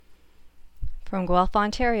From Guelph,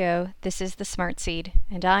 Ontario, this is The Smart Seed,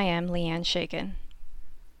 and I am Leanne Shaken.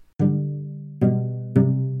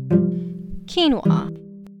 Quinoa,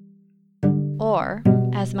 or,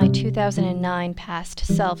 as my 2009 past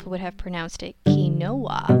self would have pronounced it,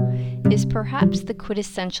 quinoa, is perhaps the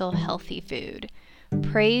quintessential healthy food.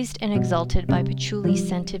 Praised and exalted by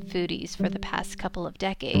patchouli-scented foodies for the past couple of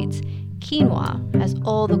decades, quinoa has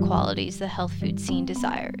all the qualities the health food scene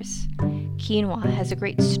desires. Quinoa has a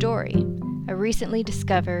great story. A recently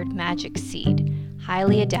discovered magic seed,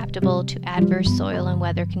 highly adaptable to adverse soil and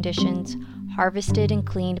weather conditions, harvested and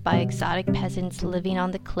cleaned by exotic peasants living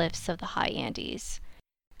on the cliffs of the high Andes.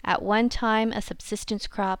 At one time a subsistence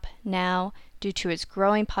crop, now, due to its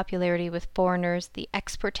growing popularity with foreigners, the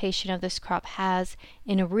exportation of this crop has,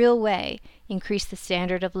 in a real way, increased the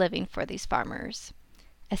standard of living for these farmers.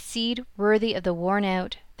 A seed worthy of the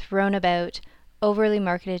worn-out, thrown-about, overly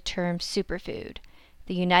marketed term superfood.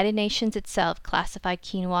 The United Nations itself classified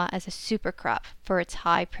quinoa as a supercrop for its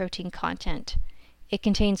high protein content. It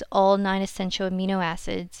contains all 9 essential amino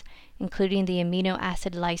acids, including the amino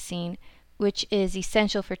acid lysine, which is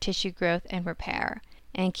essential for tissue growth and repair.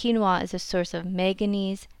 And quinoa is a source of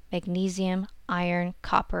manganese, magnesium, iron,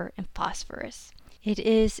 copper, and phosphorus. It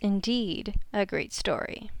is indeed a great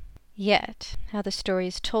story. Yet, how the story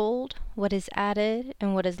is told, what is added,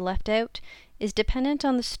 and what is left out is dependent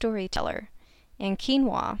on the storyteller. And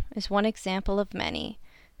quinoa is one example of many,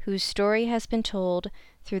 whose story has been told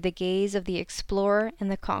through the gaze of the explorer and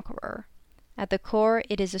the conqueror. At the core,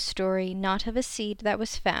 it is a story not of a seed that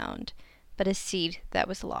was found, but a seed that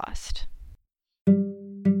was lost.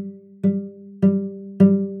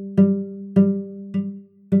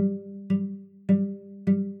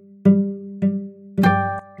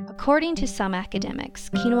 According to some academics,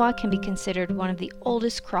 quinoa can be considered one of the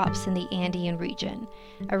oldest crops in the Andean region,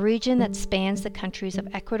 a region that spans the countries of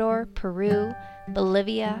Ecuador, Peru,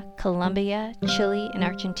 Bolivia, Colombia, Chile, and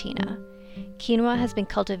Argentina. Quinoa has been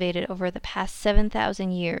cultivated over the past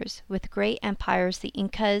 7,000 years, with great empires, the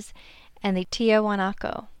Incas and the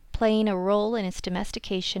Tiahuanaco, playing a role in its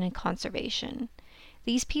domestication and conservation.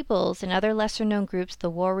 These peoples and other lesser-known groups, the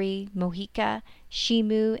Wari, Mohica,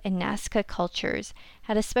 Shimu, and Nazca cultures,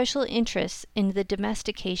 had a special interest in the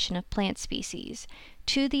domestication of plant species,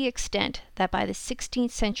 to the extent that by the 16th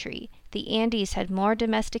century, the Andes had more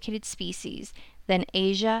domesticated species than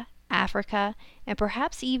Asia, Africa, and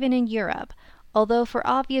perhaps even in Europe, although for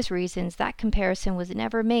obvious reasons that comparison was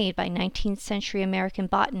never made by 19th century American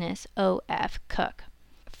botanist O. F. Cook.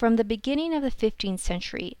 From the beginning of the 15th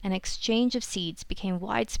century, an exchange of seeds became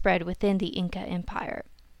widespread within the Inca Empire.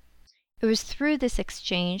 It was through this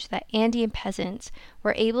exchange that Andean peasants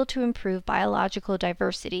were able to improve biological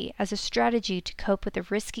diversity as a strategy to cope with the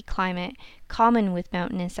risky climate common with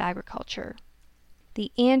mountainous agriculture.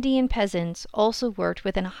 The Andean peasants also worked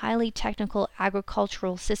within a highly technical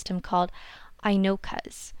agricultural system called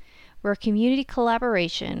Ainocas, where community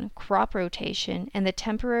collaboration, crop rotation, and the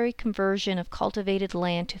temporary conversion of cultivated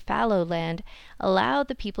land to fallow land allowed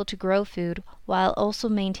the people to grow food while also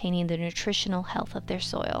maintaining the nutritional health of their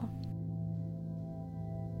soil.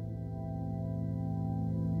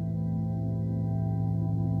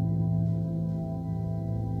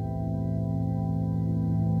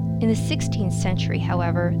 In the 16th century,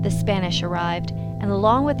 however, the Spanish arrived, and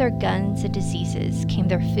along with their guns and diseases came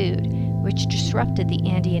their food, which disrupted the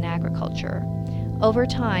Andean agriculture. Over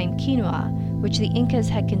time, quinoa, which the Incas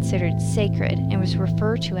had considered sacred and was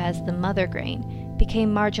referred to as the mother grain,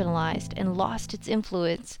 became marginalized and lost its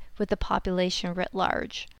influence with the population writ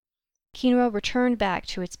large. Quinoa returned back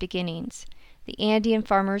to its beginnings. The Andean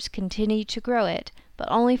farmers continued to grow it, but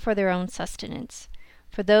only for their own sustenance.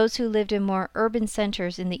 For those who lived in more urban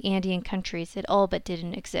centers in the Andean countries, it all but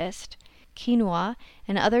didn't exist. Quinoa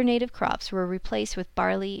and other native crops were replaced with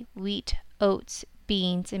barley, wheat, oats,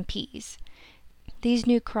 beans, and peas. These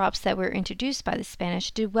new crops that were introduced by the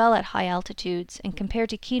Spanish did well at high altitudes, and compared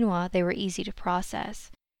to quinoa, they were easy to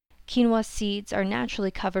process. Quinoa seeds are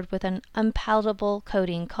naturally covered with an unpalatable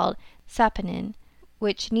coating called saponin,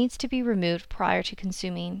 which needs to be removed prior to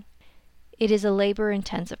consuming. It is a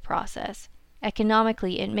labor-intensive process.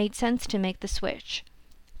 Economically, it made sense to make the switch.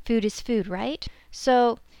 Food is food, right?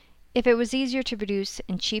 So, if it was easier to produce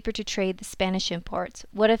and cheaper to trade the Spanish imports,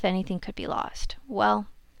 what if anything could be lost? Well,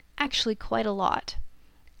 actually quite a lot.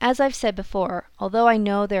 As I've said before, although I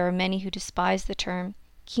know there are many who despise the term,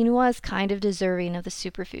 quinoa is kind of deserving of the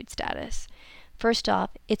superfood status. First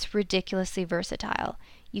off, it's ridiculously versatile.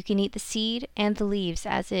 You can eat the seed and the leaves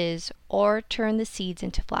as is, or turn the seeds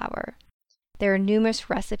into flour. There are numerous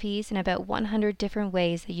recipes and about 100 different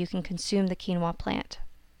ways that you can consume the quinoa plant.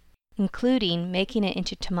 including making it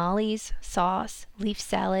into tamales, sauce, leaf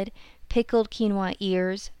salad, pickled quinoa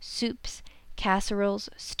ears, soups, casseroles,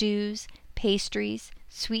 stews, pastries,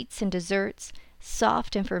 sweets and desserts,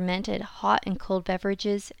 soft and fermented hot and cold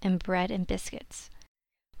beverages, and bread and biscuits.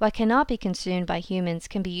 What cannot be consumed by humans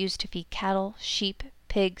can be used to feed cattle, sheep,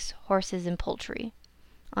 pigs, horses, and poultry.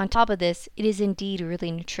 On top of this, it is indeed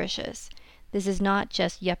really nutritious. This is not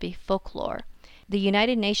just yuppie folklore. The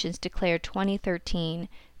United Nations declared 2013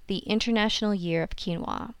 the International Year of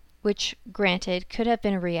Quinoa, which, granted, could have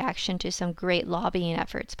been a reaction to some great lobbying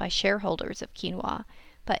efforts by shareholders of quinoa,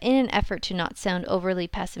 but in an effort to not sound overly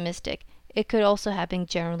pessimistic, it could also have been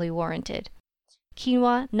generally warranted.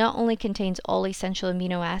 Quinoa not only contains all essential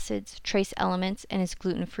amino acids, trace elements, and is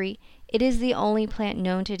gluten-free, it is the only plant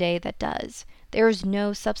known today that does. There is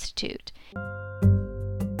no substitute.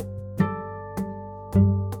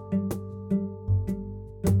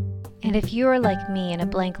 And if you are like me and a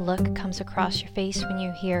blank look comes across your face when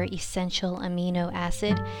you hear essential amino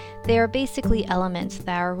acid, they are basically elements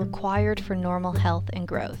that are required for normal health and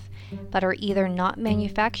growth, but are either not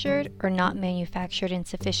manufactured or not manufactured in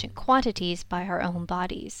sufficient quantities by our own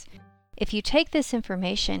bodies. If you take this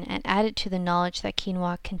information and add it to the knowledge that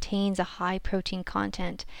quinoa contains a high protein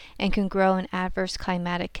content and can grow in adverse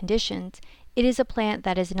climatic conditions, it is a plant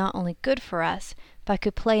that is not only good for us, but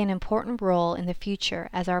could play an important role in the future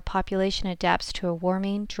as our population adapts to a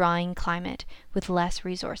warming, drying climate with less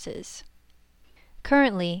resources.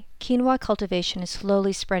 Currently, quinoa cultivation is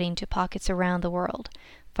slowly spreading to pockets around the world.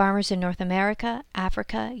 Farmers in North America,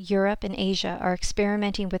 Africa, Europe, and Asia are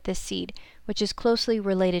experimenting with this seed, which is closely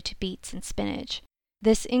related to beets and spinach.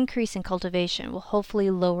 This increase in cultivation will hopefully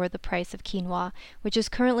lower the price of quinoa, which is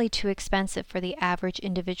currently too expensive for the average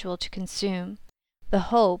individual to consume. The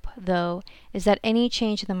hope, though, is that any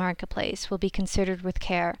change in the marketplace will be considered with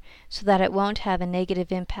care so that it won't have a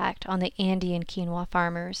negative impact on the Andean quinoa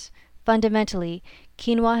farmers. Fundamentally,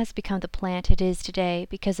 quinoa has become the plant it is today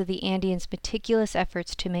because of the Andeans' meticulous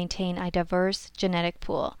efforts to maintain a diverse genetic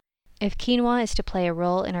pool. If quinoa is to play a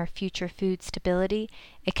role in our future food stability,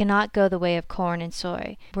 it cannot go the way of corn and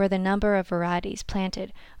soy, where the number of varieties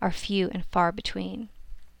planted are few and far between.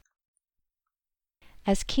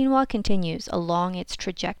 As quinoa continues along its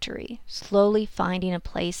trajectory, slowly finding a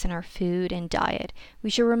place in our food and diet, we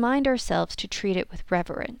should remind ourselves to treat it with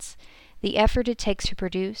reverence. The effort it takes to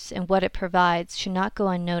produce and what it provides should not go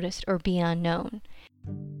unnoticed or be unknown.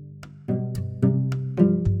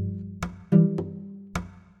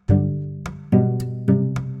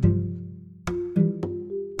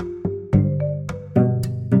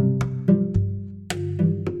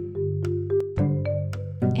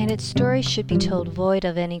 And its story should be told void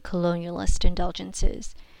of any colonialist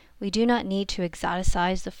indulgences. We do not need to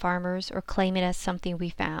exoticize the farmers or claim it as something we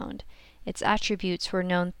found. Its attributes were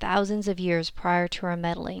known thousands of years prior to our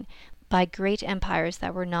meddling by great empires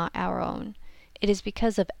that were not our own. It is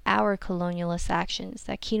because of our colonialist actions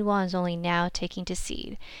that quinoa is only now taking to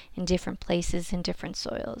seed in different places and different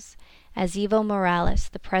soils. As Evo Morales,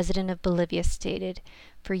 the president of Bolivia, stated,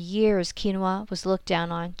 for years quinoa was looked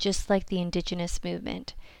down on just like the indigenous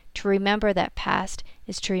movement. To remember that past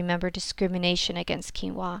is to remember discrimination against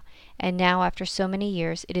quinoa, and now after so many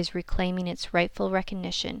years it is reclaiming its rightful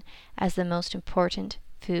recognition as the most important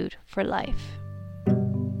food for life.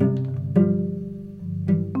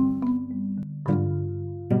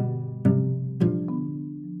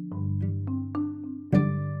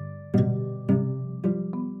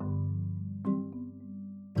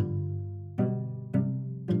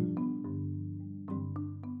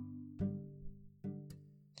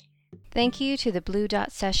 Thank you to the Blue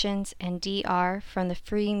Dot Sessions and DR from the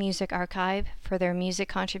Free Music Archive for their music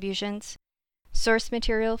contributions. Source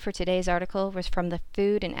material for today's article was from the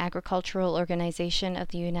Food and Agricultural Organization of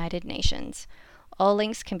the United Nations. All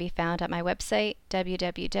links can be found at my website,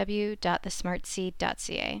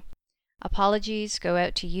 www.thesmartseed.ca. Apologies go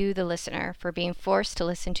out to you, the listener, for being forced to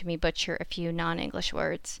listen to me butcher a few non-English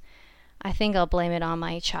words. I think I'll blame it on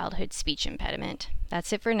my childhood speech impediment.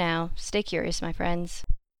 That's it for now. Stay curious, my friends.